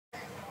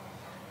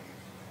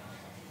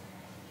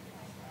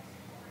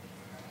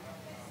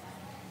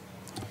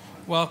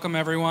Welcome,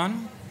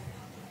 everyone.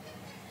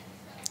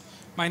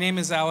 My name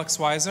is Alex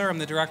Weiser. I'm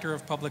the Director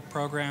of Public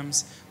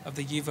Programs of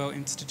the YIVO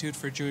Institute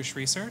for Jewish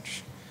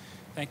Research.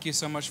 Thank you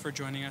so much for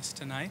joining us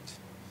tonight.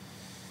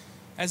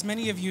 As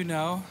many of you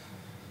know,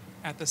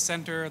 at the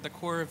center, the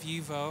core of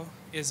YIVO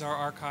is our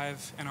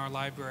archive and our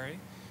library.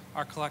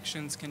 Our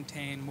collections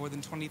contain more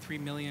than 23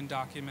 million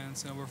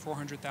documents and over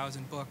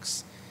 400,000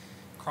 books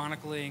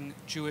chronicling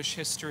Jewish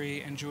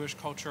history and Jewish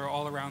culture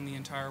all around the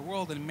entire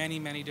world in many,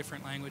 many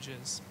different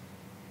languages.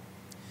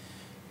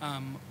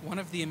 One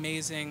of the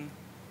amazing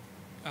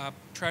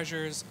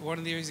treasures, one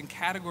of the amazing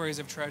categories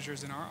of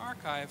treasures in our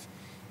archive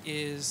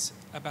is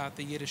about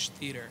the Yiddish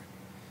theater.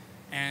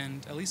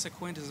 And Alyssa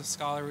Quint is a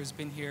scholar who's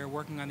been here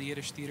working on the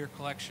Yiddish theater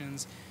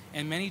collections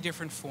in many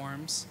different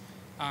forms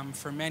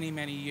for many,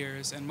 many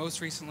years, and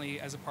most recently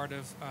as a part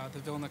of the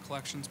Vilna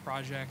Collections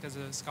Project as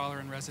a scholar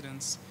in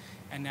residence,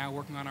 and now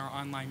working on our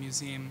online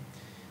museum.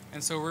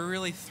 And so we're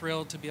really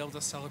thrilled to be able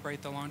to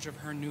celebrate the launch of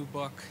her new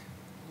book,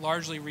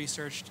 largely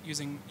researched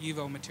using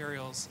YIVO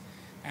materials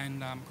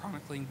and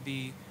chronicling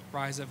the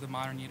rise of the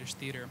modern Yiddish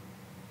theater.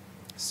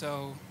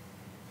 So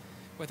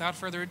without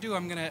further ado,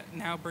 I'm going to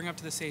now bring up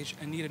to the stage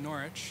Anita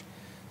Norwich,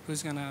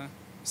 who's going to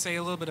say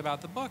a little bit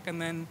about the book and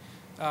then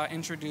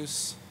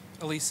introduce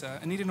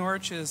Alyssa. Anita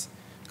Norwich is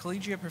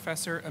Collegiate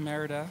Professor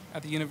Emerita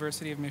at the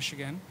University of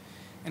Michigan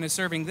and is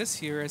serving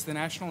this year as the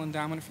National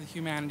Endowment for the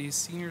Humanities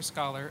Senior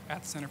Scholar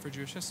at the Center for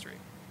Jewish History.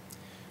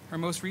 Her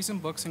most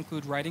recent books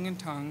include Writing in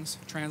Tongues,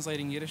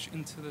 Translating Yiddish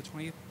into the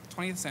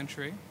 20th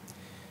Century,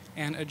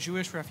 and A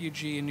Jewish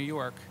Refugee in New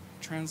York,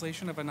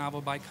 translation of a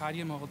novel by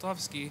Kadia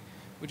Moldovsky,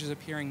 which is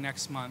appearing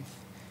next month.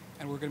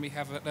 And we're going to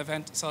have an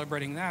event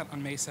celebrating that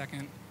on May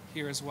 2nd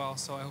here as well,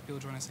 so I hope you'll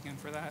join us again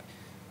for that.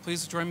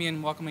 Please join me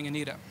in welcoming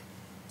Anita.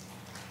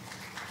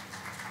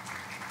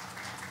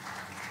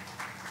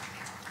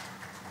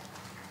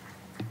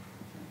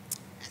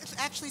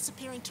 Actually, it's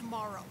appearing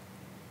tomorrow.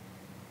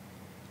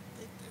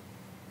 They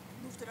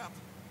moved it up.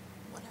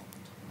 What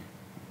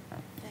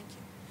happened? Thank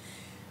you.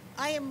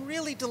 I am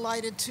really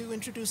delighted to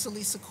introduce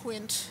Alyssa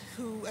Quint,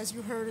 who, as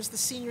you heard, is the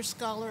senior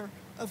scholar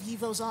of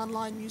YIVO's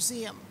online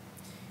museum.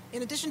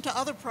 In addition to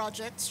other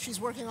projects, she's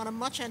working on a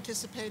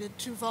much-anticipated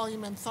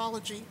 2-volume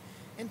anthology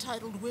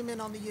entitled Women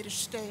on the Yiddish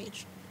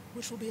Stage,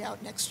 which will be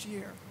out next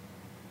year.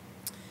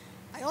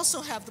 I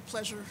also have the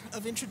pleasure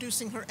of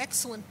introducing her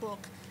excellent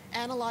book,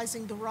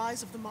 Analyzing the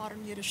Rise of the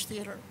Modern Yiddish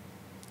Theater.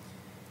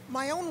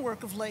 My own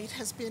work of late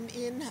has been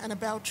in and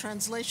about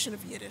translation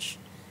of Yiddish,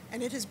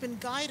 and it has been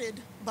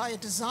guided by a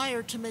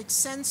desire to make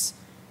sense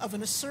of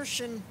an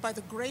assertion by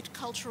the great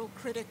cultural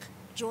critic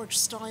George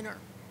Steiner.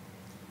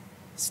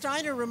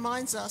 Steiner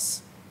reminds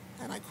us,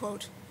 and I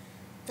quote,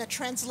 that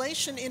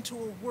translation into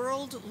a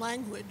world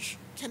language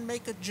can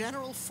make a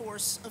general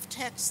force of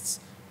texts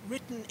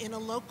written in a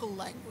local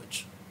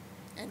language,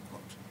 end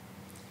quote.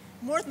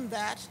 More than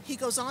that, he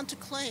goes on to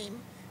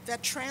claim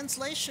that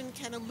translation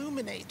can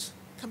illuminate,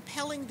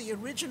 compelling the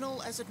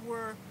original, as it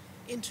were,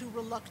 into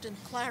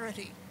reluctant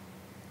clarity.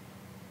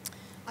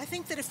 I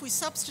think that if we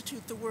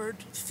substitute the word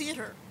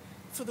theater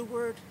for the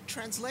word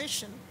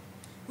translation,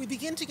 we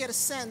begin to get a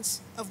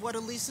sense of what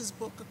Alyssa's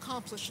book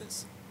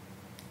accomplishes.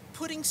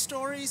 Putting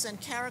stories and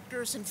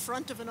characters in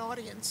front of an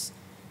audience,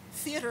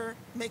 theater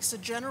makes a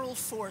general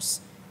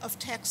force of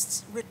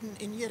texts written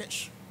in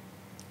Yiddish.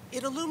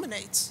 It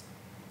illuminates,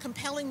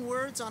 compelling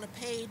words on a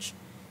page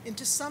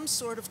into some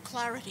sort of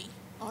clarity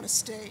on a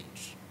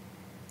stage.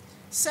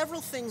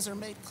 Several things are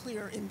made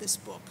clear in this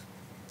book.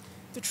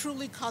 The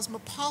truly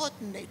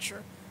cosmopolitan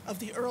nature of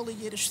the early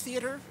Yiddish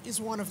theater is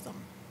one of them,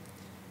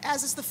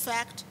 as is the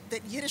fact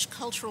that Yiddish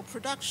cultural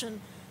production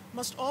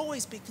must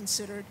always be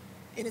considered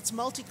in its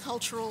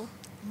multicultural,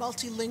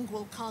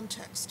 multilingual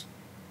context.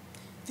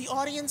 The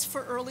audience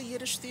for early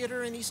Yiddish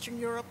theater in Eastern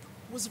Europe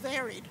was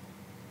varied.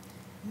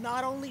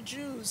 Not only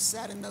Jews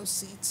sat in those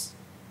seats.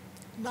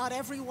 Not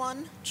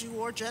everyone, Jew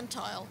or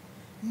Gentile,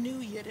 knew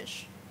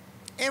Yiddish.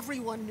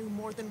 Everyone knew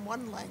more than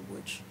one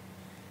language.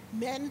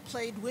 Men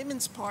played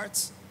women's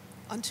parts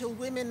until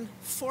women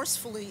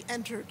forcefully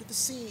entered the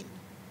scene,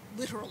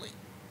 literally.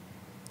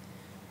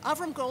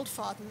 Avrom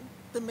Goldfaden,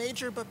 the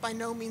major but by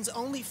no means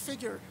only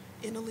figure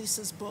in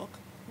Alyssa's book,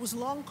 was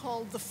long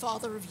called the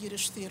father of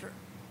Yiddish theater.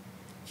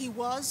 He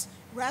was,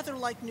 rather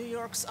like New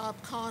York's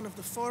Ab Khan of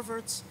the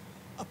Forwarts,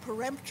 a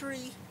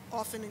peremptory,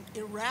 often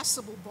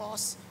irascible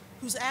boss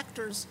whose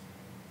actors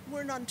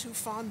were none too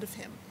fond of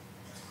him.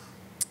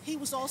 He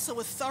was also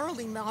a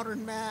thoroughly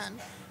modern man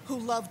who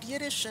loved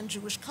Yiddish and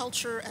Jewish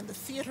culture and the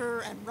theater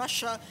and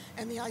Russia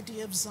and the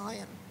idea of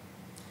Zion.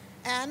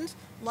 And,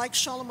 like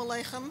Sholem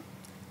Aleichem,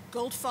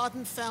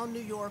 Goldfaden found New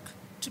York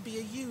to be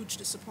a huge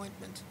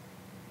disappointment.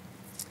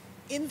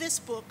 In this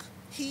book,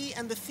 he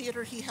and the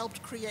theater he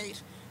helped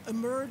create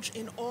emerge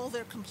in all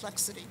their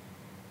complexity.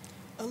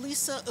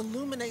 Alyssa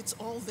illuminates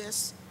all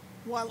this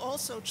while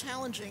also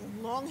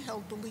challenging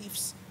long-held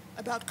beliefs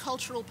about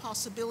cultural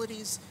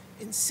possibilities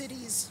in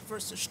cities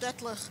versus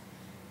Städtlich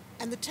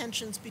and the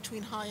tensions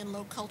between high and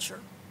low culture,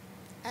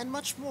 and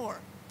much more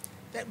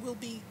that will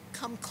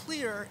become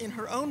clear in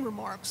her own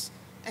remarks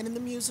and in the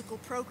musical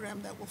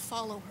program that will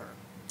follow her.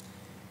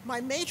 My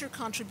major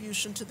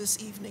contribution to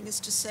this evening is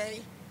to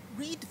say,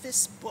 read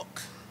this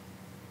book.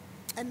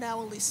 And now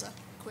Alyssa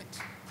Quint.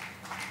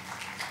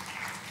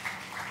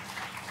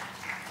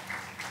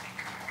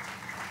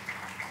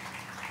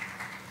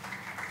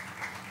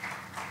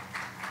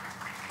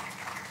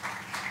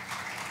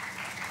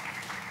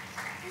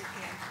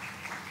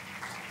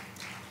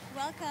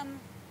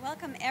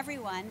 Welcome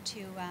everyone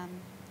to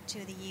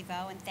the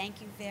YIVO, and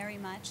thank you very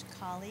much,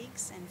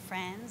 colleagues and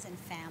friends and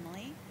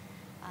family,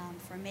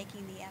 for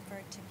making the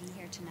effort to be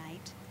here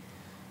tonight.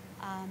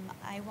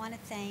 I want to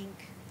thank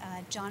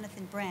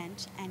Jonathan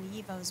Brent and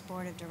YIVO's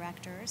board of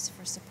directors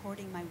for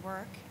supporting my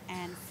work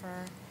and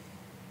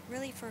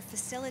for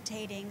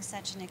facilitating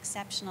such an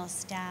exceptional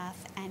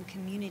staff and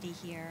community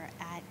here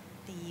at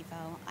the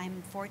YIVO.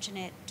 I'm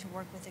fortunate to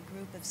work with a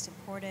group of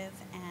supportive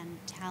and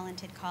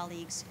talented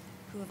colleagues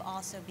who have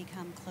also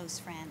become close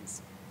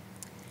friends.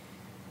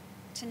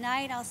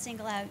 Tonight I'll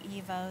single out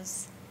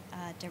YIVO's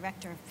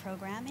Director of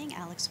Programming,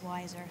 Alex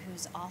Weiser,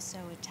 who's also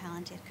a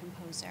talented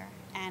composer,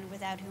 and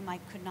without whom I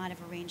could not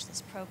have arranged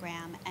this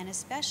program, and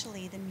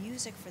especially the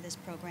music for this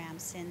program,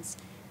 since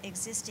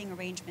existing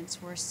arrangements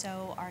were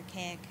so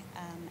archaic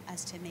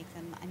as to make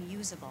them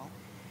unusable.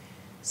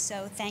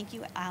 So thank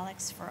you,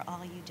 Alex, for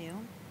all you do.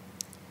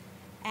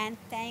 And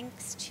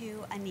thanks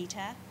to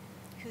Anita,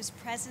 whose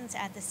presence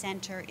at the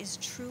center is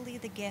truly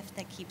the gift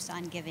that keeps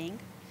on giving,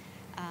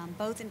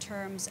 both in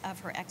terms of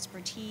her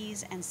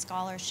expertise and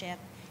scholarship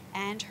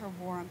and her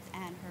warmth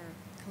and her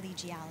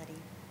collegiality.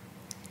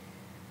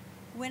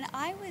 When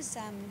I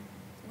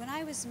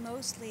was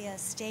mostly a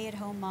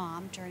stay-at-home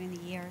mom during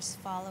the years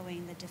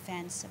following the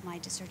defense of my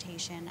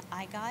dissertation,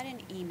 I got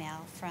an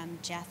email from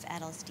Jeff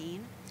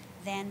Edelstein,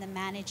 then the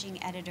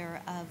managing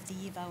editor of the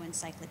YIVO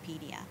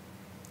Encyclopedia.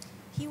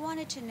 He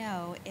wanted to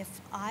know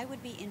if I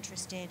would be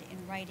interested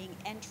in writing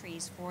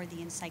entries for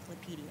the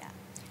encyclopedia.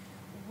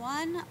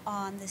 One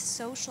on the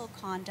social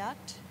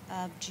conduct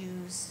of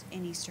Jews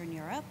in Eastern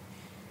Europe,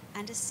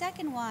 and a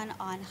second one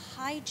on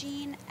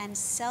hygiene and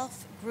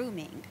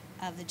self-grooming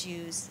of the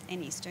Jews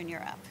in Eastern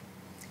Europe.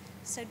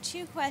 So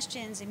two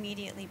questions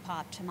immediately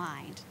popped to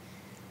mind.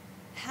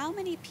 How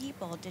many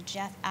people did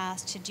Jeff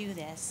ask to do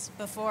this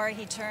before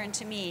he turned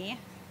to me?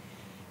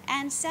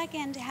 And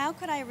second, how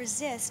could I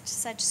resist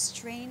such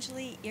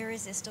strangely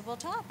irresistible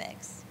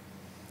topics?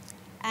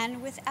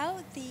 And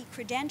without the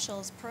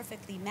credentials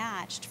perfectly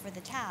matched for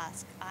the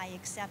task, I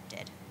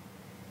accepted.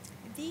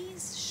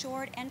 These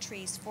short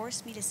entries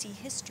forced me to see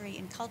history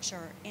and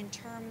culture in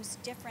terms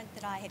different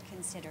than I had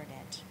considered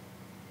it.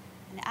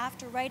 And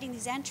after writing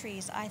these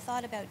entries, I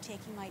thought about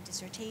taking my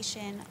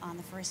dissertation on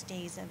the first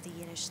days of the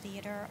Yiddish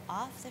theater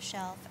off the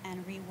shelf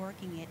and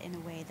reworking it in a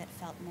way that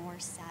felt more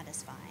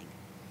satisfying.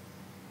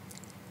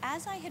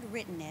 As I had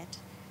written it,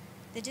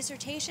 the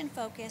dissertation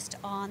focused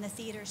on the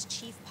theater's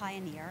chief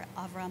pioneer,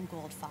 Avrom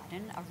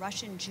Goldfaden, a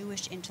Russian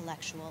Jewish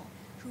intellectual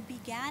who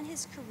began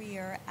his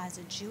career as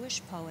a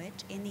Jewish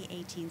poet in the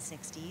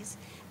 1860s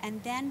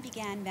and then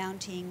began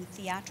mounting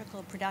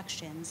theatrical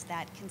productions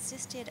that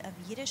consisted of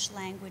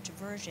Yiddish-language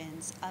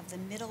versions of the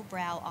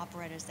middle-brow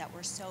operettas that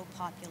were so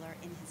popular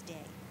in his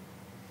day.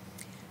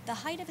 The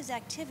height of his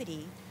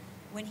activity,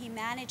 when he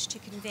managed to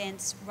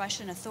convince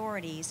Russian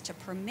authorities to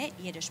permit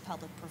Yiddish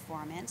public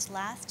performance,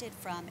 lasted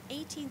from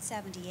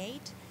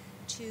 1878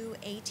 to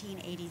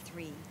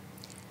 1883.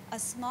 A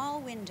small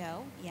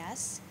window,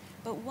 yes,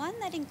 but one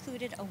that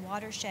included a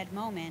watershed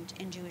moment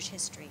in Jewish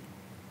history.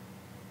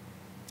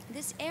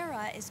 This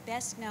era is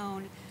best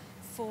known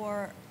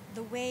for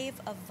the wave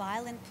of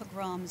violent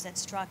pogroms that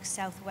struck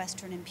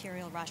southwestern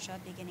Imperial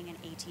Russia beginning in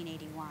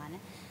 1881,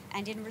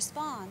 and in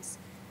response,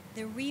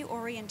 the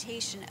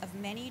reorientation of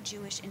many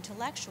Jewish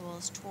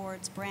intellectuals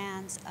towards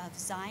brands of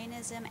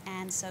Zionism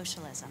and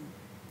socialism.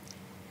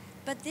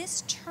 But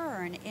this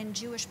turn in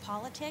Jewish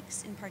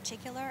politics in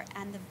particular,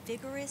 and the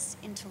vigorous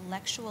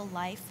intellectual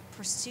life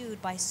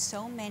pursued by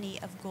so many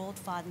of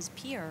Goldfaden's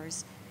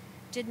peers,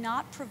 did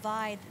not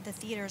provide the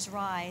theater's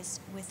rise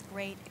with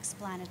great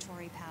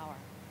explanatory power.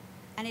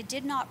 And it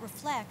did not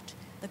reflect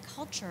the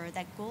culture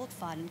that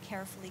Goldfaden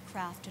carefully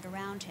crafted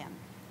around him.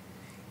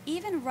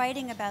 Even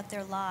writing about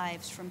their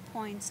lives from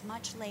points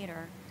much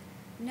later,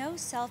 no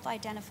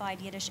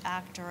self-identified Yiddish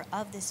actor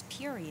of this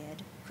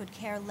period could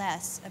care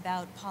less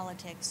about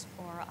politics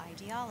or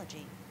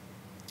ideology.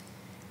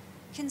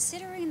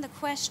 Considering the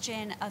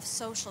question of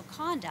social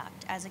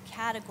conduct as a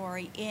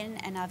category in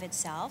and of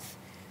itself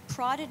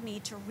prodded me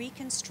to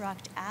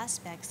reconstruct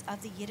aspects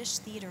of the Yiddish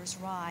theater's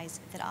rise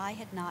that I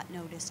had not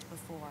noticed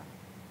before.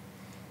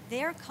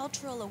 Their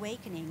cultural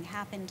awakening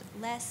happened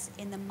less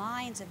in the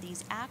minds of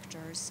these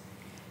actors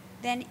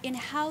than in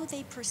how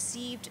they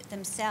perceived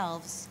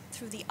themselves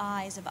through the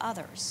eyes of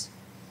others,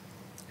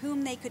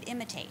 whom they could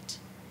imitate,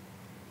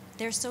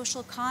 their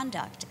social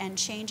conduct and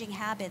changing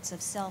habits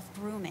of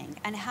self-grooming,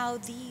 and how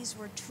these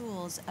were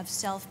tools of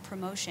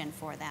self-promotion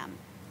for them.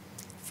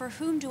 For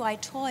whom do I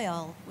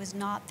toil was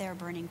not their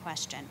burning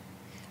question.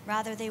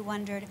 Rather, they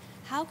wondered,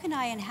 how can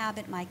I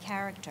inhabit my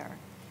character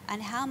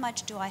and how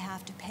much do I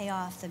have to pay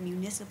off the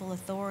municipal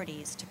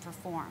authorities to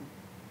perform?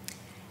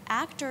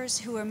 Actors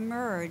who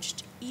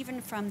emerged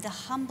even from the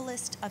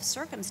humblest of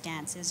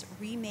circumstances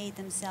remade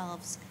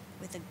themselves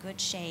with a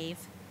good shave,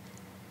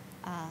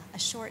 a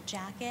short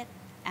jacket,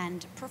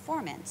 and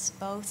performance,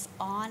 both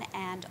on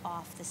and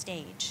off the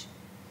stage.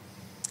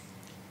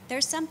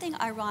 There's something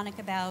ironic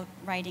about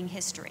writing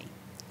history.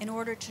 In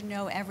order to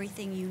know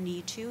everything you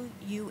need to,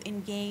 you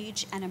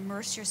engage and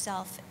immerse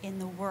yourself in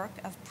the work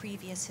of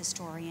previous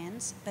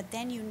historians, but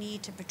then you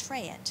need to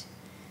betray it.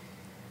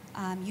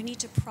 You need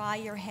to pry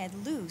your head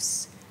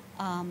loose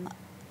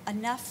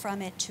enough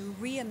from it to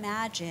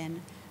reimagine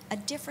a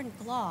different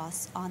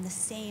gloss on the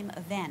same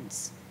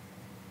events.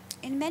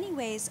 In many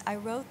ways, I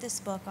wrote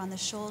this book on the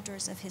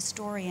shoulders of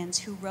historians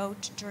who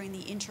wrote during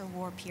the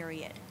interwar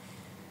period.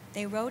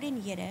 They wrote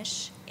in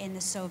Yiddish in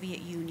the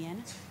Soviet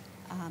Union,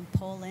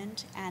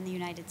 Poland, and the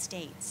United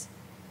States.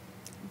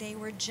 They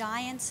were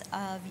giants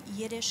of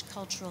Yiddish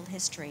cultural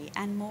history,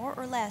 and more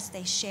or less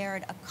they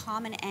shared a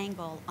common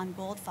angle on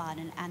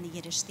Goldfaden and the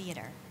Yiddish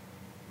theater.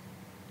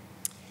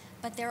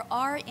 But there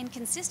are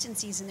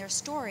inconsistencies in their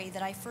story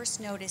that I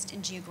first noticed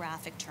in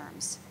geographic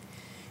terms.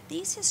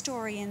 These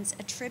historians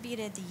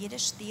attributed the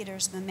Yiddish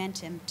theater's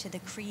momentum to the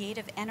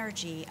creative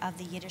energy of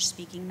the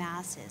Yiddish-speaking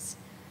masses,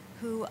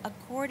 who,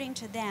 according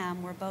to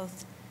them, were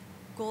both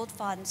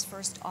Goldfaden's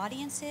first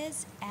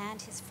audiences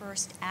and his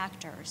first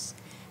actors.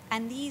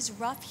 And these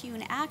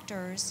rough-hewn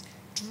actors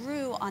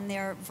drew on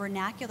their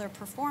vernacular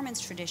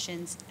performance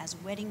traditions as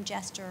wedding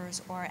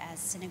jesters or as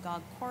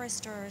synagogue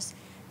choristers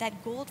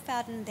that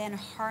Goldfaden then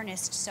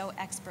harnessed so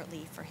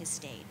expertly for his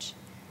stage.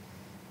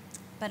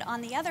 But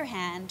on the other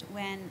hand,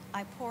 when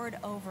I pored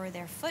over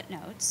their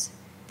footnotes,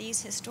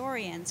 these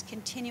historians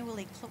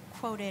continually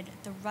quoted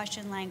the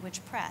Russian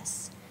language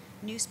press,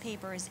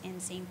 newspapers in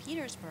St.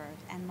 Petersburg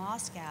and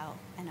Moscow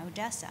and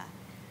Odessa.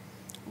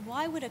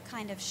 Why would a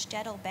kind of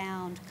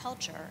shtetl-bound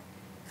culture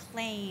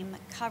claim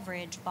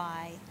coverage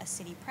by a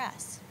city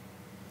press?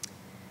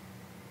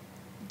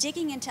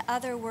 Digging into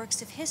other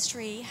works of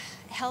history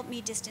helped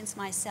me distance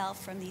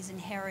myself from these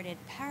inherited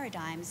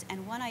paradigms,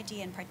 and one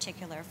idea in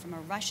particular from a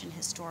Russian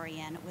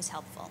historian was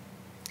helpful.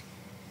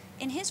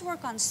 In his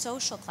work on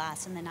social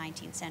class in the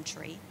 19th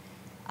century,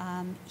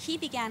 he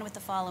began with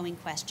the following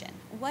question: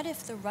 what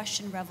if the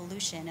Russian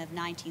Revolution of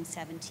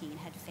 1917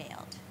 had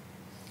failed?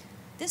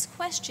 This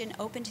question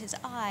opened his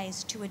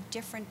eyes to a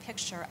different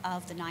picture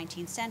of the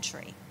 19th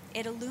century.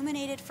 It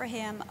illuminated for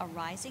him a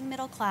rising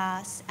middle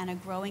class and a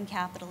growing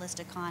capitalist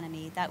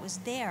economy that was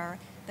there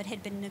but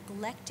had been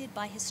neglected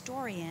by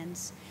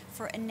historians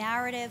for a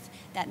narrative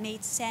that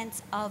made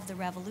sense of the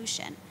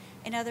revolution.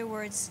 In other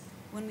words,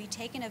 when we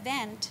take an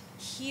event,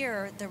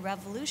 here, the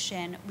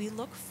revolution, we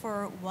look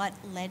for what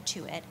led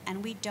to it,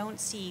 and we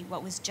don't see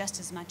what was just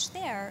as much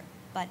there,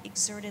 but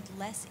exerted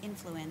less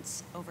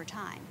influence over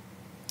time.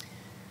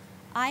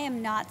 I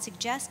am not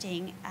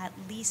suggesting, at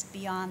least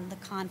beyond the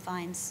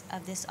confines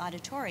of this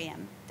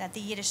auditorium, that the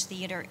Yiddish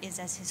theater is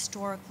as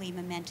historically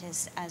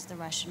momentous as the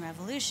Russian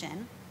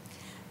Revolution,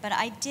 but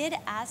I did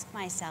ask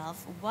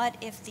myself, what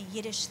if the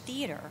Yiddish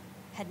theater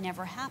had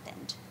never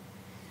happened?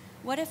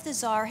 What if the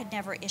Tsar had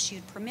never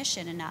issued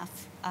permission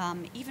enough,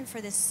 even for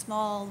this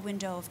small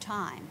window of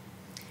time?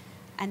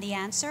 And the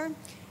answer?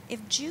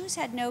 If Jews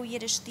had no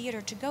Yiddish theater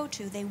to go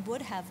to, they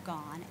would have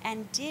gone,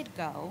 and did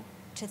go,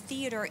 to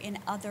theater in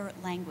other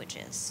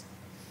languages.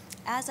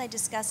 As I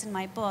discuss in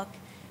my book,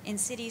 in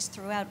cities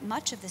throughout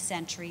much of the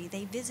century,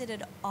 they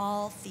visited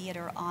all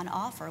theater on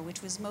offer,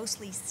 which was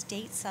mostly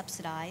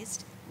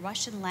state-subsidized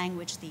Russian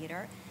language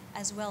theater,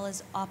 as well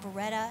as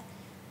operetta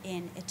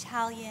in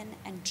Italian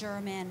and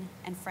German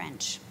and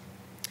French.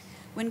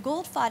 When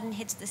Goldfaden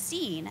hits the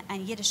scene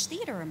and Yiddish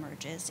theater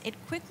emerges,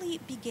 it quickly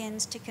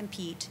begins to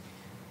compete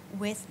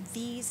with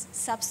these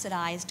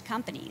subsidized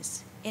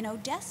companies. In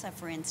Odessa,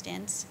 for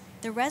instance,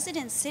 the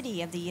resident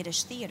city of the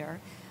Yiddish theater,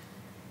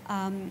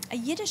 a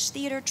Yiddish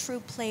theater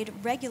troupe played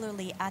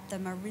regularly at the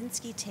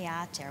Mariinsky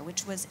Theater,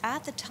 which was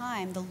at the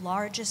time the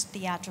largest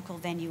theatrical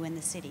venue in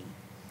the city.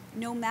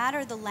 No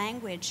matter the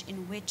language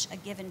in which a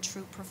given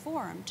troupe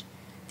performed,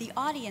 the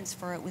audience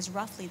for it was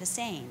roughly the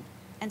same.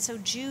 And so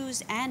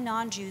Jews and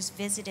non-Jews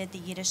visited the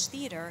Yiddish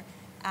theater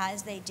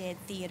as they did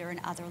theater in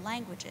other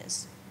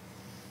languages.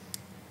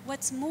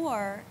 What's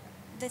more,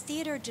 the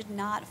theater did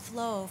not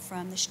flow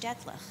from the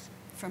shtetlich,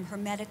 from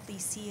hermetically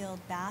sealed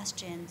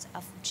bastions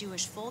of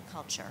Jewish folk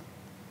culture,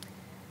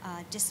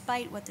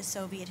 despite what the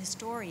Soviet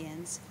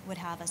historians would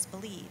have us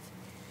believe.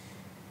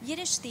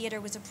 Yiddish theater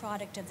was a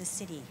product of the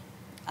city,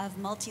 of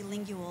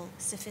multilingual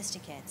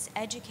sophisticates,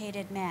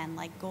 educated men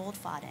like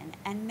Goldfaden,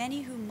 and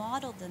many who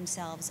modeled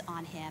themselves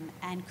on him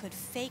and could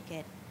fake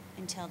it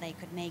until they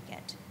could make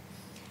it.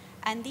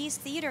 And these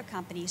theater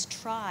companies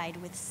tried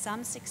with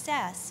some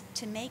success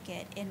to make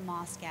it in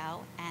Moscow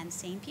and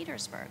St.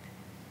 Petersburg.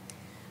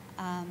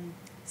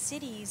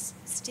 Cities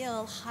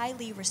still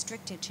highly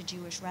restricted to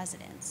Jewish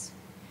residents.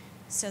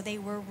 So they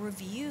were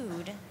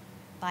reviewed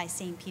by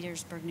St.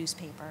 Petersburg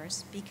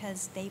newspapers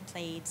because they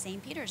played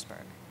St.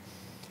 Petersburg.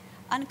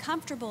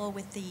 Uncomfortable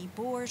with the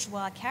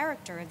bourgeois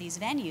character of these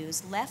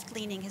venues,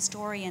 left-leaning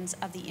historians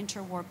of the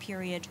interwar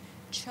period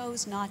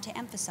chose not to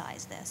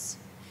emphasize this.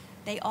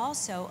 They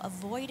also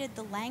avoided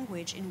the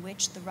language in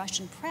which the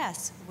Russian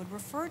press would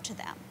refer to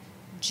them,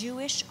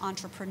 Jewish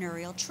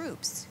entrepreneurial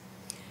troops.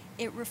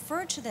 It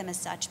referred to them as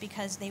such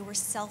because they were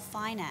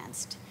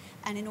self-financed,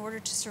 and in order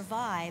to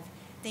survive,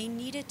 they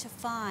needed to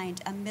find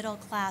a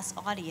middle-class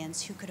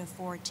audience who could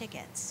afford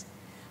tickets.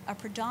 A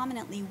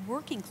predominantly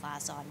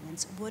working-class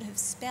audience would have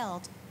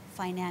spelled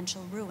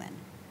financial ruin.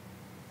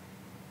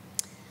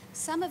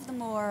 Some of the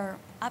more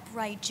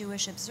upright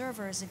Jewish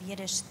observers of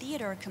Yiddish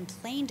theater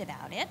complained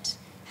about it,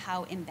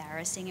 how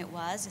embarrassing it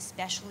was,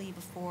 especially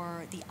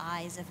before the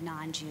eyes of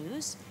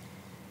non-Jews.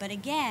 But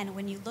again,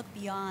 when you look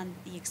beyond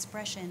the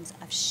expressions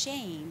of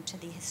shame to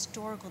the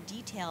historical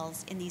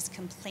details in these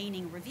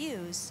complaining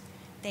reviews,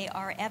 they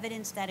are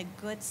evidence that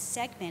a good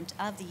segment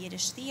of the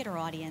Yiddish theater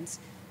audience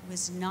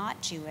was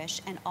not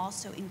Jewish and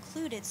also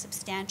included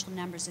substantial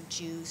numbers of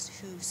Jews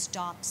who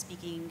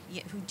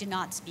did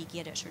not speak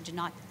Yiddish or did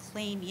not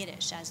claim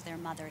Yiddish as their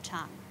mother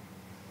tongue.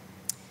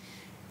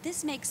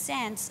 This makes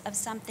sense of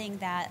something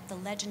that the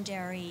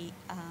legendary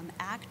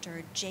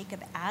actor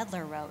Jacob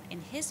Adler wrote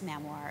in his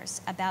memoirs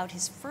about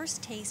his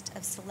first taste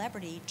of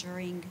celebrity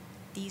during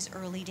these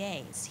early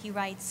days. He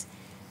writes,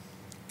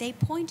 "They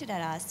pointed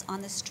at us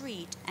on the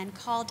street and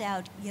called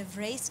out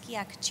Yevreysky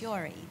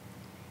aktyori."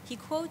 He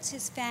quotes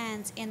his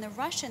fans in the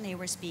Russian they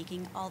were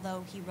speaking,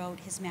 although he wrote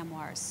his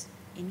memoirs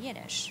in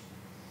Yiddish.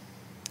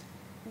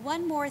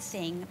 One more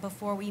thing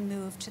before we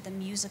move to the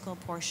musical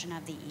portion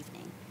of the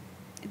evening,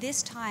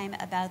 this time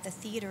about the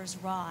theater's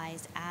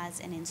rise as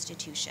an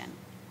institution.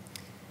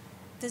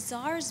 The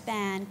Tsar's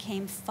band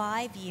came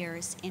 5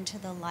 years into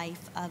the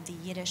life of the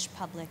Yiddish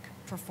public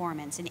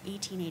performance in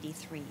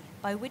 1883,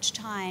 by which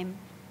time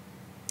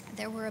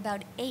there were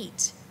about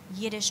 8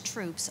 Yiddish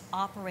troupes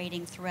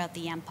operating throughout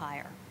the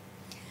empire.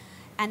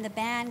 And the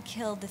band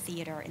killed the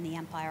theater in the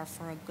empire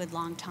for a good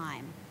long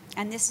time.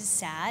 And this is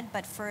sad,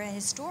 but for a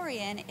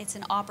historian, it's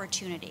an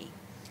opportunity.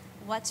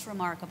 What's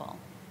remarkable?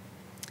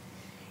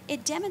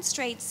 It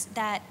demonstrates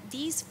that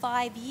these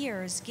 5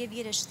 years give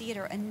Yiddish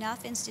theater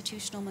enough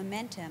institutional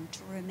momentum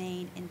to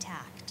remain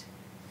intact.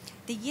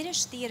 The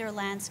Yiddish theater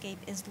landscape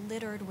is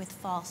littered with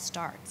false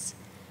starts,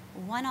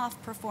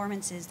 one-off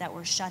performances that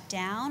were shut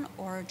down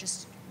or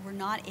just were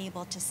not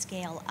able to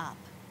scale up.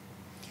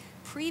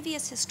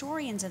 Previous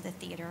historians of the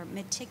theater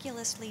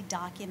meticulously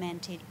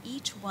documented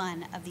each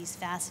one of these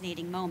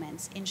fascinating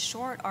moments in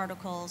short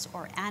articles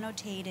or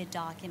annotated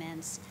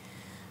documents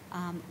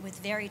with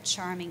very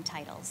charming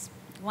titles.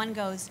 One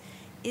goes,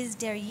 "Is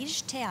der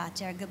Yiddish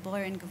Theater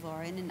geboren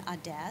geworden in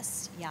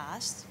Odessa,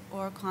 Yas,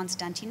 or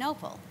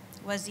Constantinople?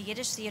 Was the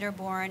Yiddish theater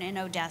born in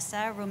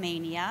Odessa,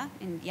 Romania,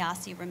 in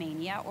Iasi,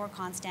 Romania, or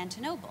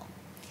Constantinople?"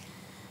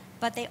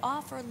 But they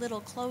offer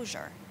little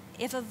closure.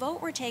 If a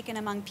vote were taken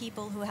among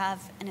people who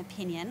have an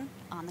opinion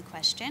on the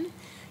question,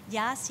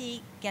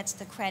 Iasi gets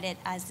the credit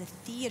as the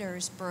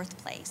theater's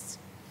birthplace.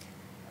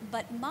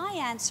 But my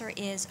answer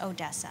is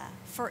Odessa,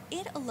 for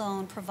it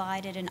alone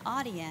provided an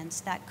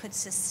audience that could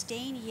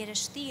sustain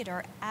Yiddish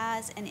theater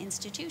as an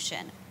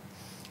institution.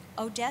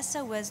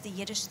 Odessa was the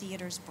Yiddish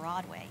theater's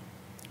Broadway.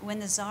 When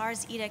the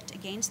Tsar's edict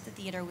against the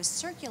theater was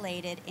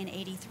circulated in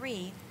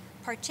 '83,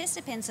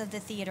 participants of the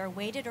theater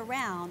waited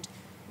around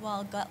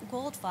while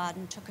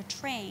Goldfaden took a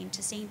train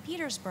to St.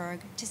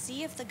 Petersburg to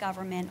see if the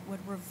government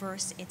would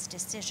reverse its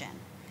decision.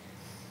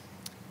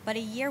 But a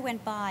year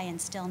went by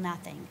and still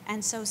nothing,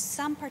 and so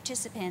some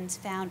participants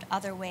found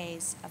other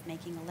ways of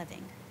making a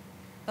living.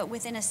 But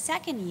within a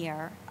second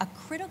year, a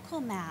critical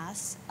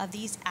mass of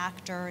these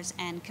actors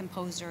and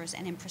composers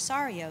and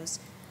impresarios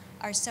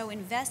are so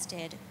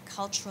invested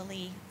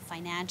culturally,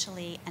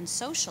 financially, and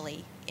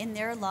socially in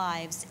their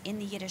lives in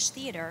the Yiddish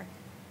theater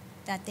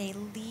that they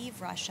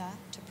leave Russia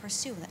to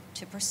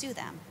pursue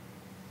them.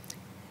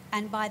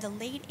 And by the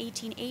late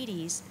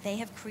 1880s, they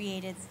have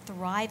created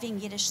thriving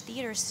Yiddish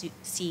theater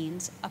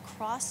scenes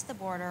across the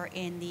border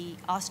in the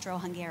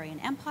Austro-Hungarian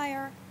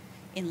Empire,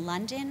 in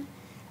London,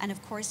 and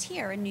of course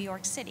here in New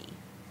York City.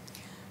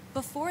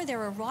 Before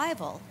their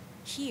arrival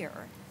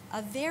here,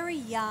 a very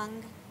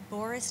young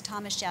Boris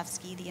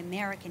Tomaszewski, the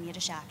American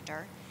Yiddish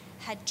actor,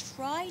 had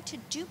tried to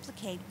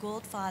duplicate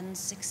Goldfaden's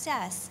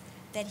success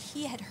that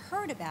he had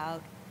heard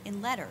about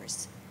in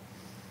letters.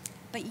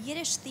 But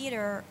Yiddish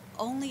theater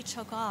only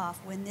took off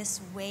when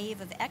this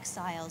wave of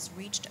exiles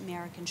reached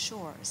American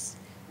shores,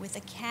 with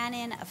a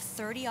canon of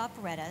 30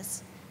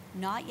 operettas,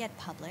 not yet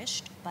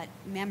published, but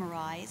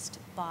memorized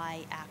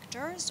by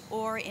actors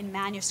or in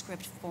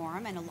manuscript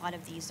form, and a lot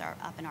of these are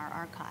up in our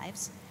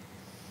archives.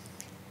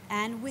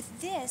 And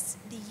with this,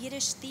 the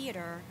Yiddish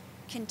theater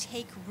can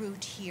take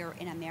root here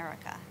in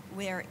America,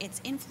 where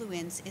its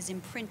influence is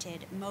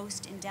imprinted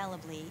most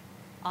indelibly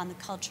on the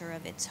culture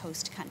of its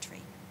host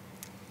country.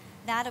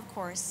 That, of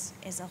course,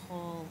 is a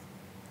whole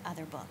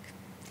other book.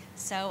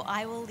 So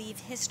I will leave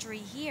history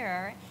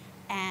here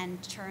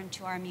and turn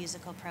to our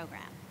musical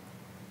program.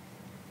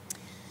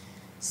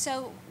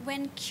 So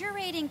when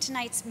curating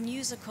tonight's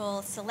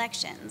musical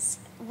selections,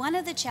 one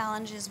of the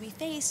challenges we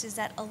faced is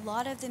that a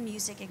lot of the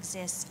music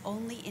exists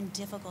only in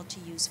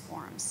difficult-to-use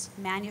forms,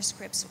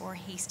 manuscripts or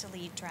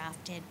hastily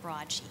drafted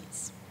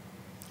broadsheets.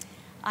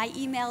 I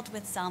emailed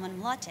with Zalman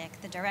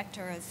Mlotek, the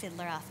director of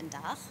Fiddler auf dem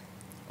Dach,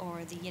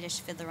 or the Yiddish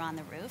Fiddler on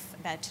the Roof,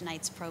 about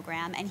tonight's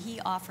program, and he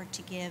offered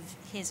to give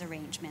his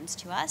arrangements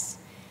to us.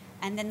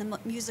 And then the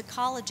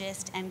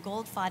musicologist and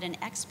Goldfaden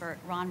expert,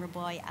 Ron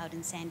Raboy, out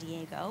in San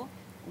Diego,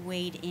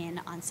 weighed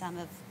in on some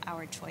of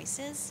our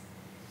choices.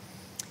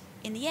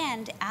 In the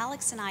end,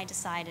 Alex and I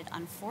decided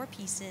on 4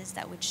 pieces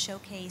that would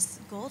showcase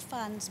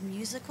Goldfaden's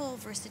musical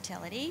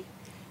versatility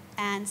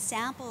and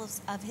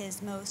samples of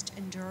his most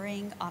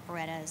enduring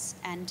operettas,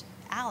 and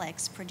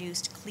Alex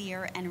produced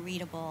clear and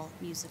readable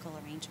musical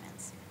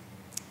arrangements.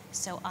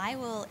 So I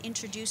will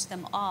introduce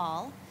them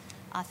all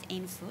auf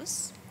ein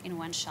Fuß in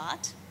one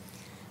shot.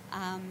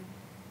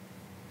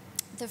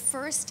 The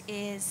first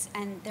is,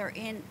 and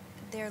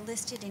they're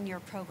listed in your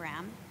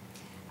program.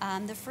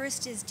 The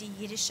first is Die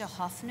Jiddische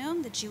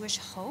Hoffnung, the Jewish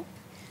Hope.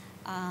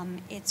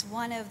 It's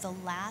one of the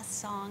last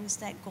songs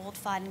that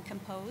Goldfaden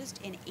composed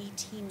in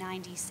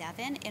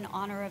 1897 in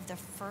honor of the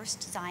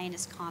first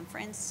Zionist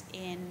conference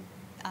in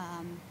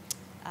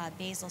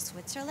Basel,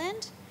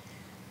 Switzerland.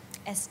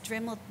 Es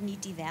drimmelt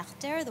nicht die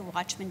Wächter, the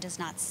watchman does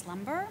not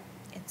slumber.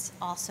 It's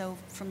also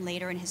from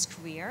later in his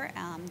career.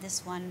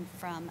 This one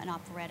from an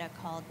operetta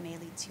called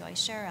Melitz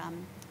Joischer,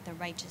 The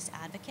Righteous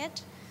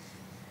Advocate.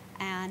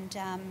 And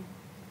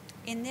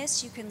in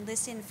this, you can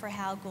listen for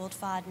how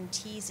Goldfaden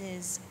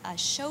teases a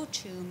show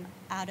tune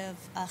out of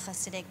a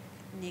Hasidic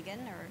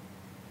nigun or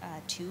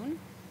tune.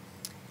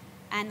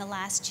 And the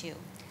last 2,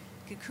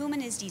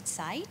 Gekommen ist die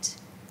Zeit,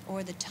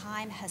 or The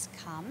Time Has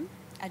Come,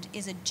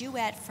 is a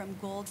duet from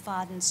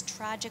Goldfaden's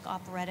tragic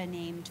operetta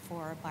named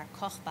for Bar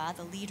Kokhba,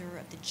 the leader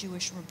of the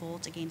Jewish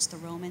revolt against the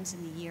Romans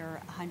in the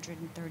year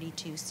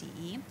 132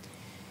 CE.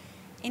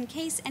 In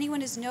case anyone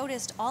has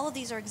noticed, all of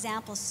these are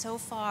examples so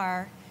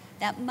far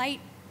that might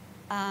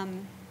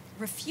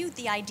refute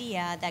the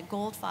idea that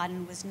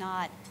Goldfaden was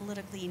not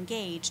politically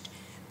engaged.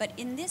 But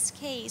in this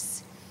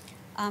case,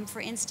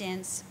 for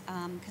instance,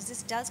 because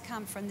this does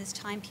come from this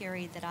time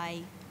period that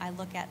I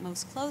look at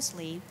most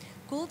closely,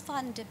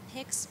 Goldfaden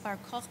depicts Bar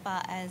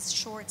Kokhba as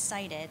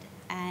short-sighted,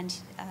 and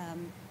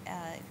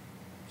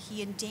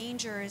he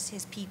endangers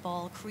his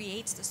people,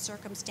 creates the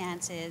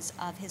circumstances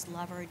of his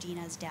lover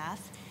Dina's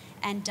death,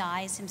 and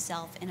dies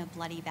himself in a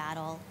bloody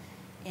battle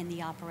in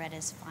the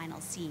operetta's final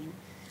scene.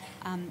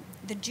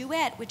 The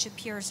duet, which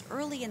appears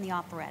early in the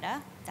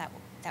operetta, that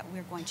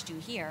we're going to do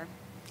here,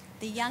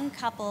 the young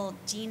couple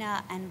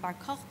Dina and Bar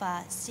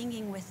Kokhba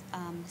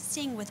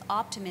sing with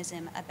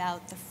optimism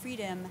about the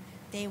freedom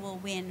they will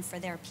win for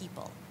their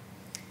people.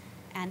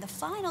 And the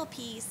final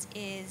piece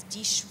is Die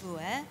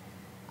Schwur,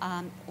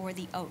 or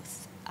The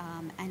Oath,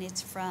 and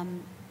it's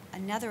from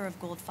another of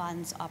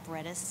Goldfaden's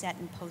operettas set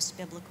in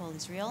post-biblical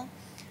Israel,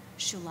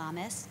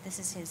 Shulamis. This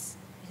is his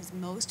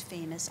most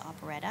famous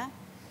operetta.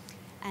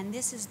 And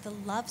this is the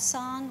love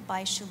song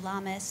by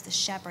Shulamis, the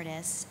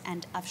shepherdess,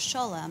 and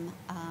Avsholem,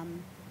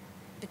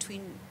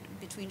 between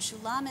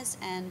Shulamis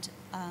and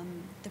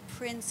the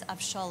prince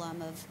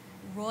Avsholem of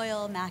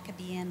royal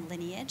Maccabean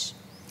lineage.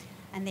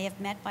 And they have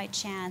met by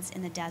chance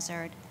in the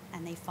desert,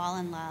 and they fall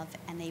in love,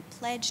 and they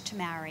pledge to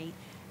marry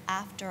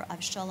after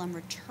Avsholem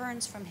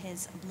returns from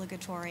his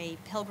obligatory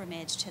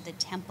pilgrimage to the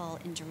temple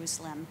in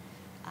Jerusalem.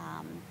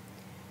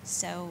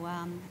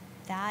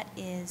 That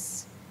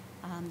is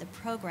the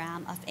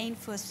program of Ein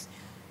Fuss.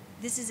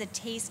 This is a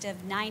taste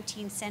of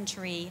 19th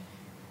century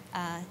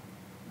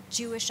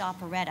Jewish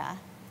operetta.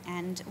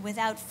 And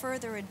without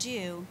further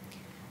ado,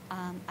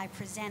 I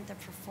present the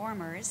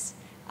performers,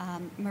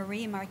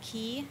 Marie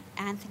Marquis,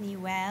 Anthony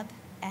Webb,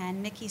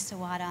 and Mickey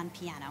Sawada on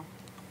piano.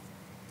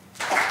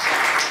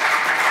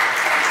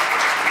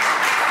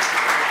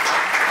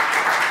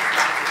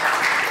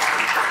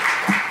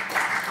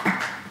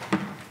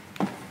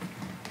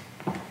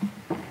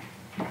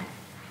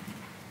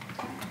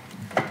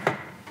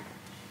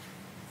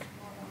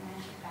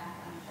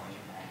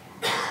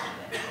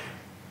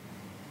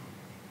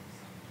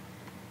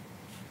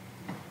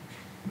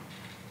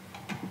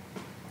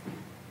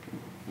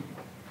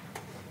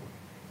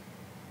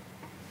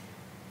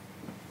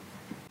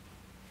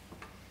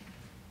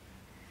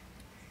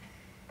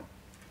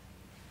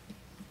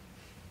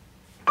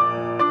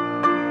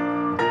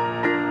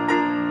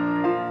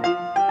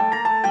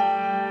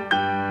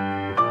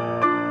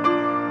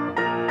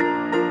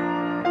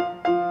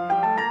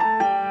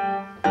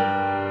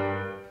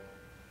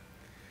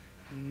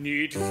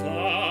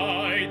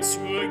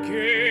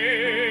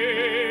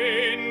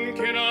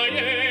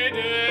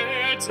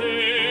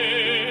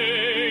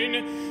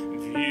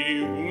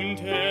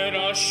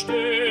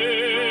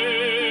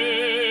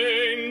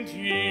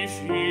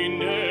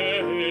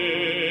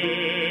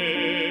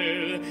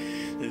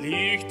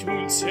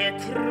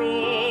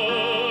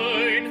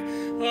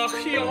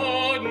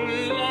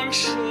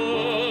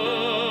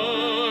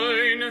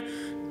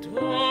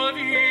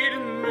 David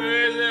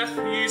Melech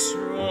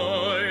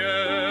Israel.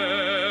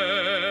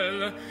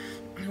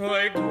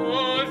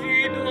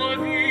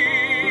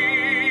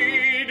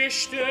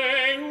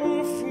 steh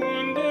auf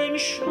und den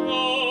Schlaf.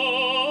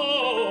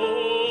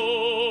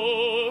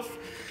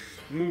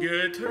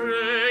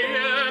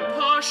 Getreue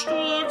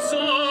Pastor,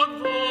 sag,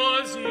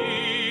 was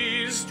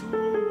ist du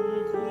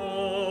gone?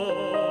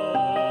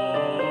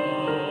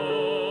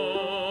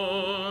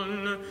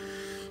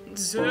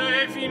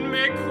 Zevin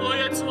me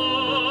koyet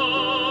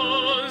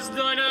aus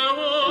deine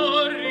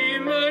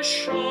Orime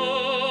schaf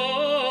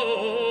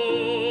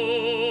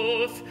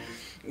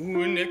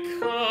und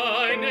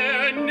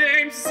keiner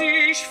nimmt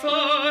sich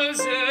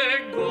versägen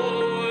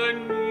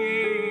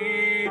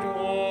nicht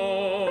an.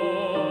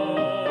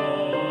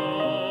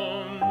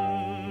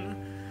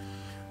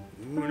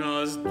 Und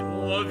als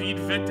David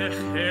wird der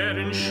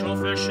Herrn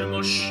schaffe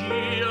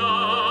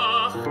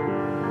Moschiach,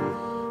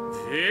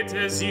 wird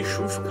sich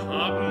auf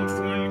Kampf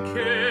und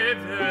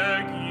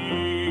Kevegich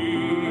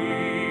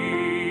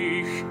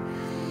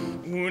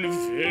und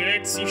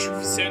wird sich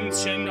auf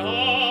Sendchen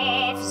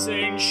auf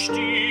sein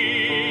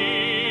Stil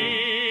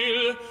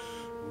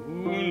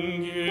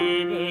und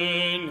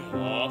geben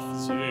auf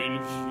sein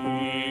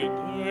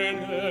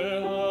Fiedele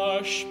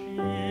Spiel.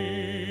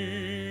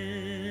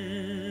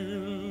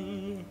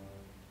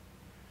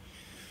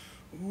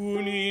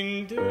 Und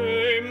in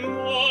dem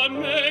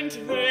Moment,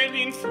 wenn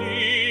ihn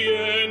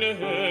fliehen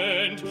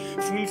hört,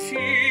 von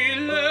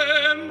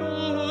vielen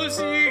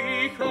Musikanten,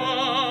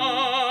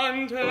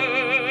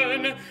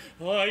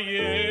 a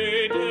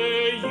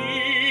jeder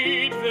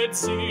Jid wird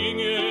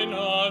singen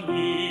ein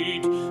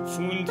Lied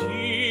von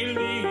die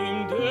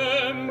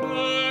liebenden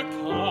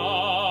Bekannten.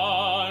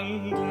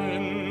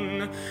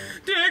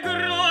 Der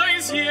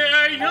Greisier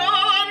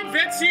Jam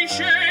wird sich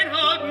schön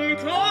halten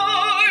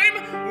keim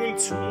und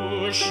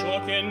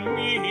zuschocken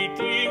mit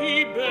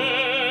die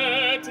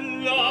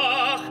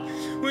Bettlach.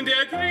 Und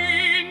der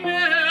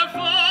grüne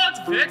Wald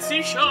wird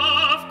sich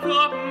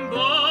aufklappen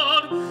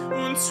bald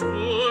und zu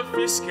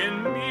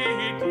fisken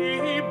mit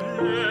die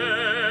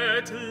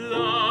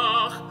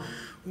Blättlach.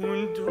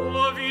 Und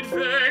David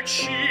wird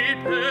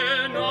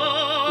schieben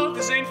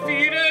auf sein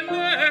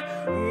Fiedele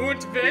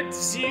und wird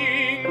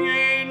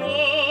singen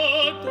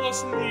auf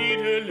das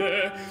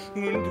Liedele.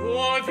 Und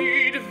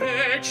David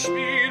wird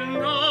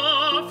spielen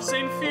auf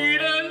sein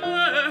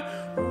Fiedele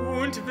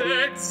und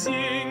wird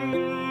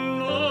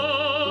singen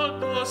auf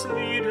das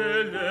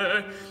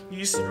Liedele.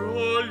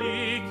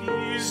 Israelik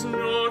ist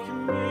noch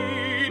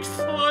mit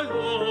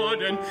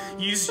verloren,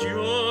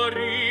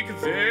 Jorik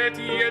wird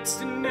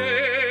jetzt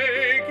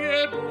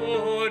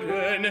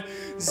geboren.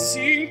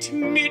 Singt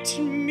mit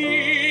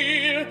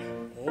mir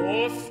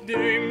auf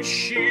dem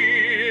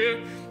Schirr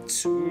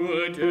zu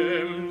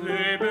dem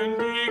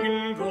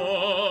lebendigen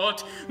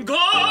Gott.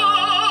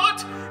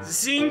 Gott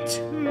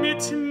singt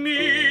mit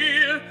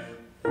mir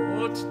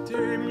auf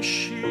dem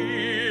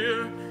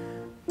Schirr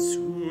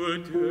zu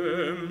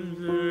dem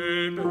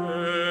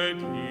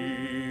lebendigen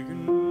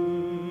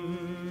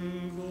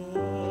Gott.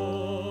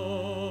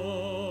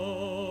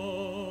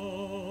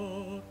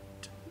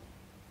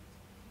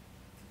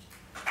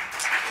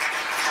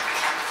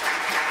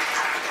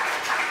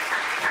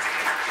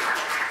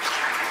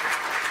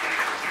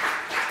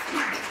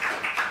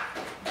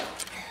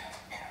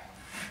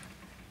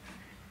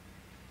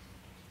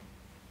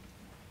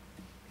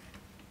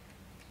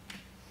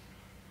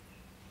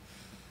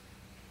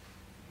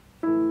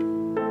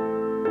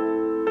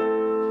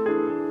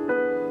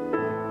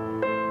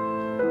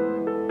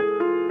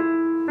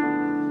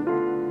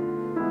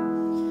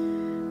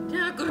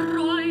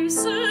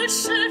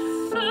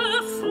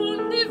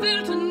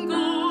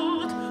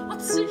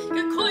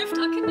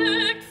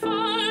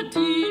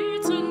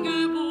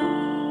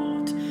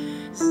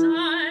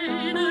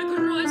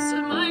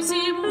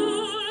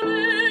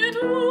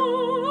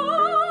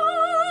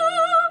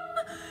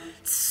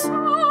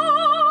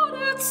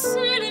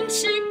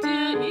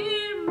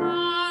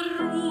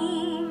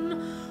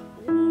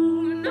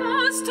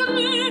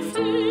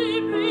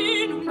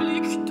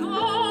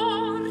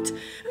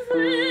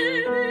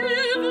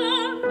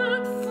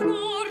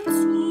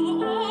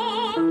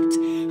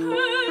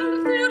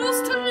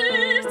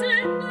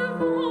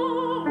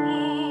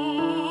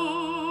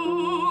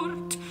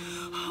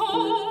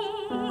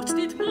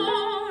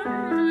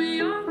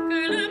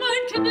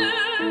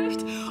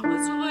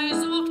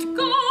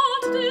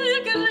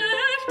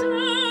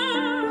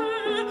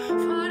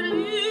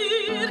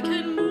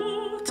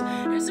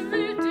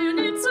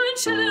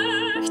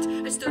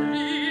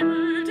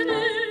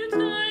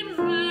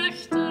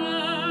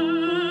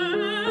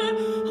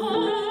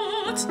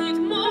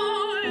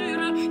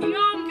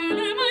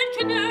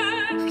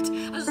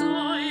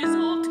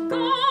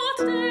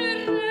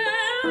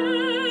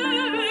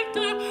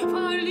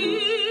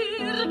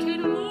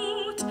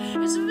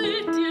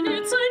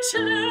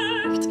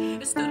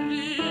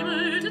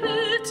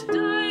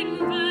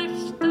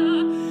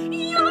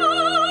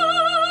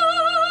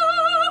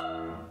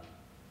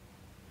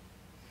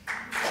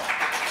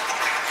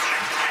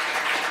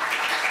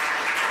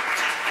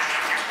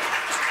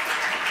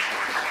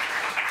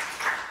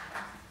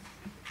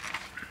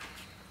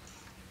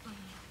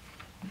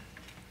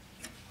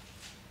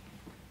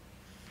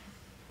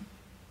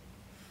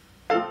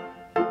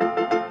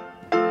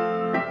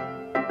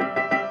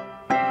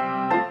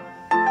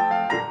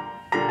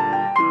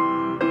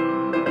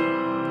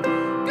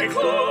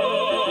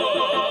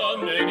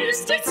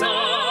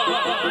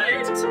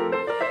 Sie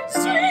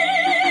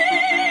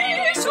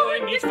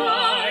sollen nicht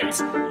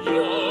weit,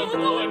 ja,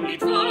 gar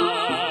nicht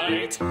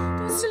weit.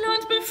 Das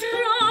Land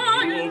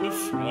befreien, ja,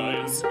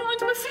 befreien. Das Land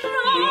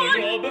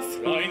befreien, ja,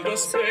 befreien.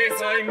 Das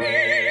sei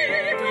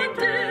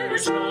mit den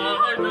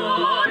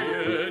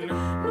Schwaneien.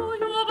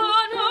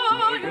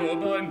 Ja,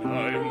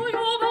 Banein,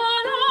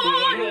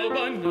 ja,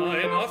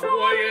 Banein, auf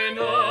Bojen,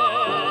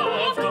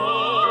 auf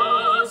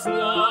das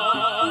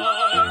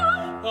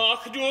Nein.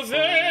 Ach, du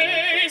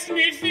weißt,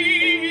 mit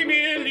wie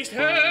mir nicht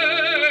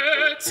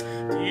Herz,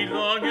 die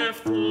lange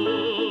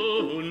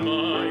von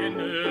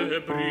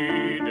meine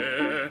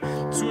Brüder,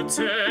 zu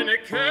Zähne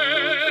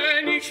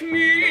kenn ich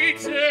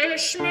mit der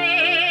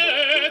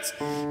Schmerz,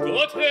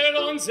 Gott hell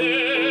und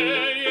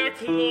sehr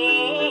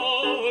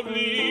Klaglieder,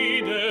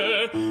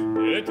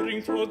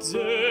 trinkt Gott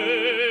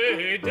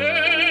sei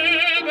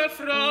der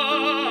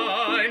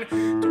befrein,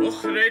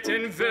 doch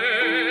retten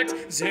wird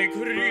sei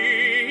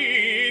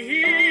Krieg,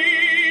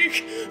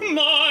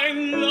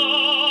 mein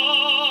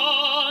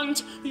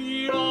Land,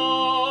 ja.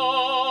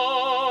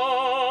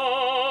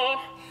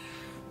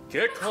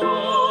 Gekommen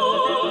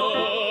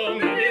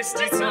ist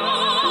die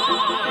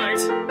Zeit,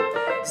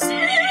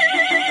 sie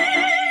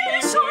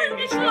soll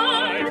nicht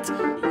weit,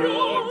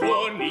 ja,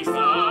 gar nicht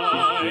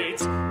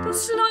weit,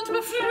 das Land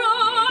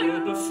befreien, ja,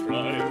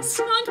 befreien, das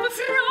Land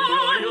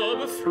befreien, ja,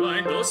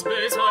 befreien, das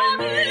Besein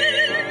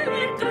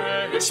mit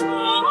der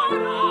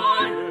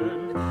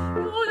Schwaneien,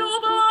 ja,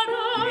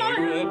 Banein,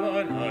 ja,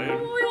 Banein,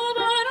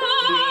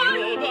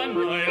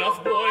 auf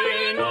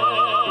Bojen,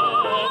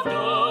 auf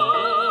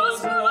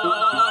das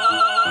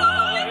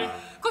Nein.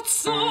 Gott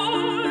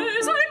soll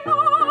sein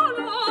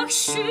Malach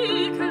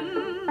schicken,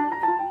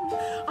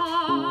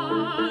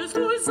 als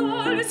du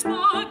sollst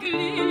mag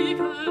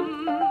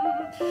lieben,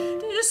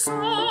 die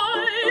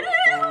soll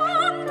die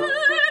Hände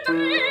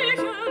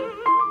drücken,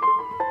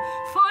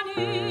 von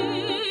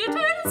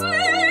jeden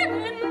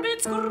Segen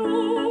bis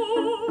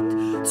Grund,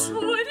 zu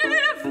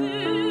dir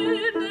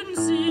wenden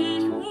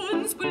sich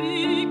uns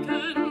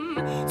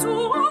blicken,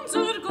 zu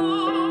unser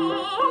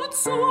Gott,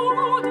 zu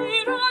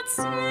dir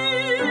erzieht.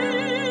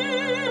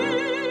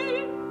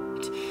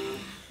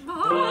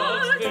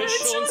 Bald wird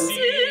schon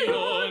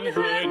Zion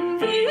hin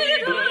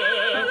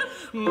wieder,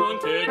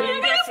 munter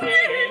in der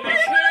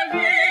fröhliche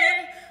Lied,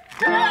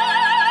 der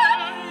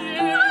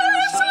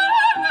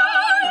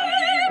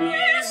Schwanein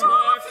ist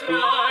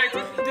befreit,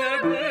 der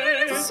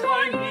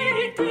Besein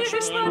mit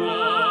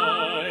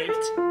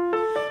geschneit.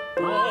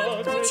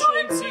 Bald wird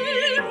schon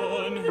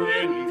Zion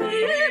hin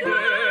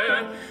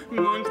wieder,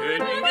 munter in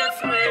der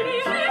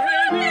fröhliche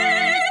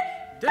Lied,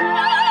 der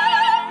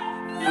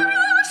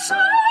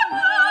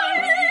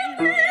Schwanein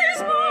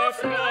ist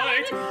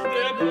befreit,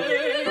 der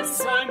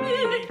Besein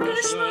mit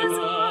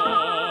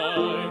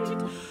geschneit.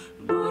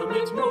 Nur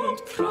mit Mund,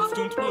 Kraft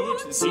und Blut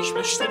sich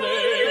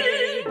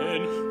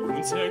bestreben,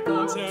 unser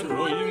ganzer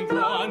treuen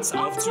Glanz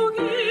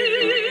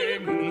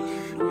aufzugeben.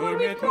 Nur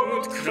mit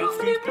Mund,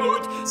 Kraft und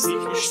Blut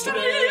sich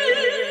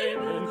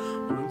bestreben,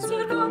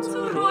 unser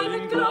ganzer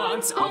treuen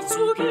Glanz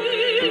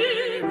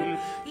aufzugeben.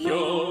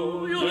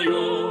 Jo, jo, jo,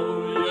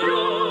 jo,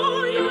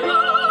 jo, jo, jo,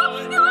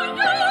 jo.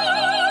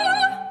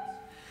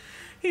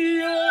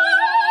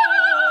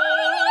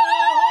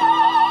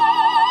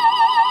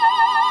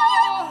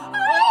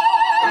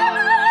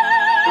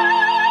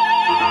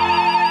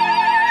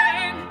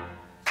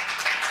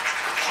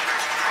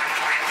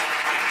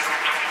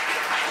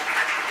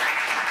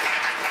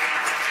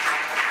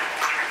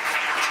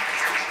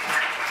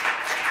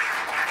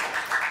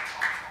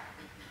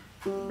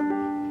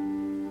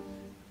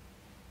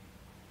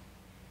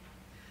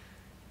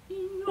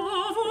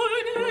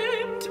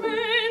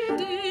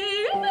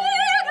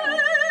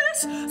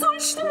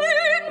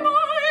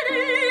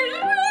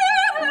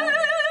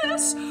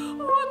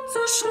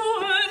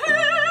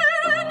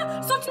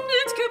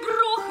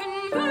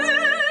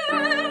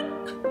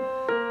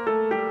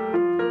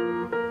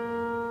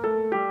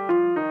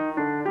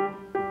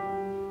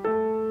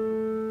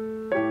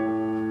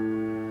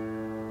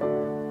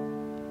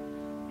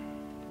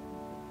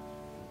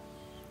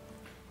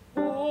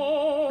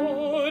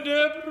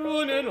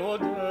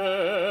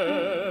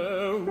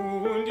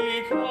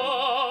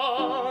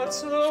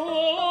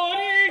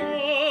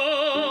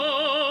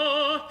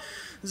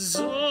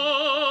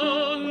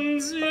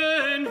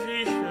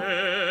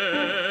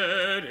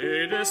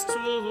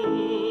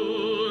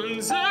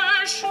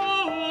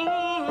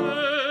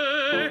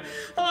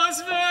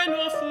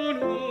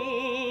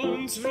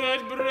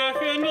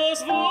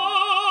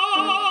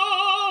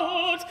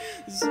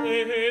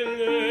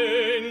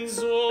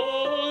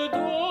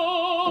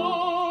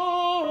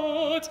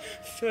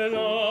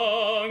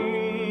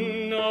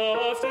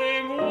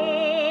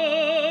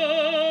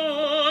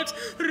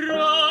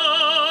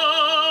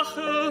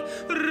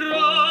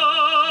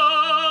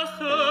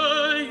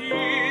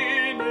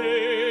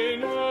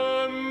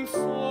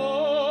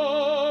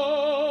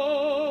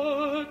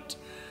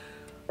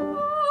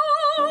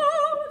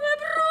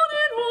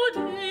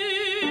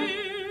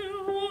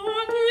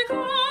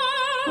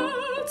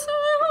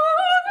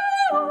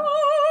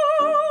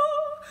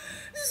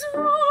 So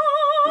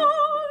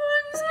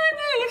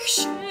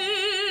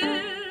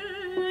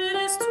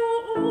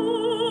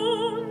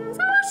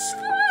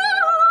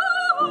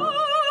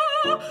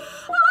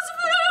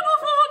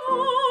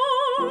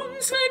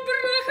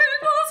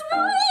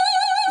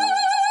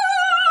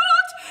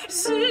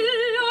Ist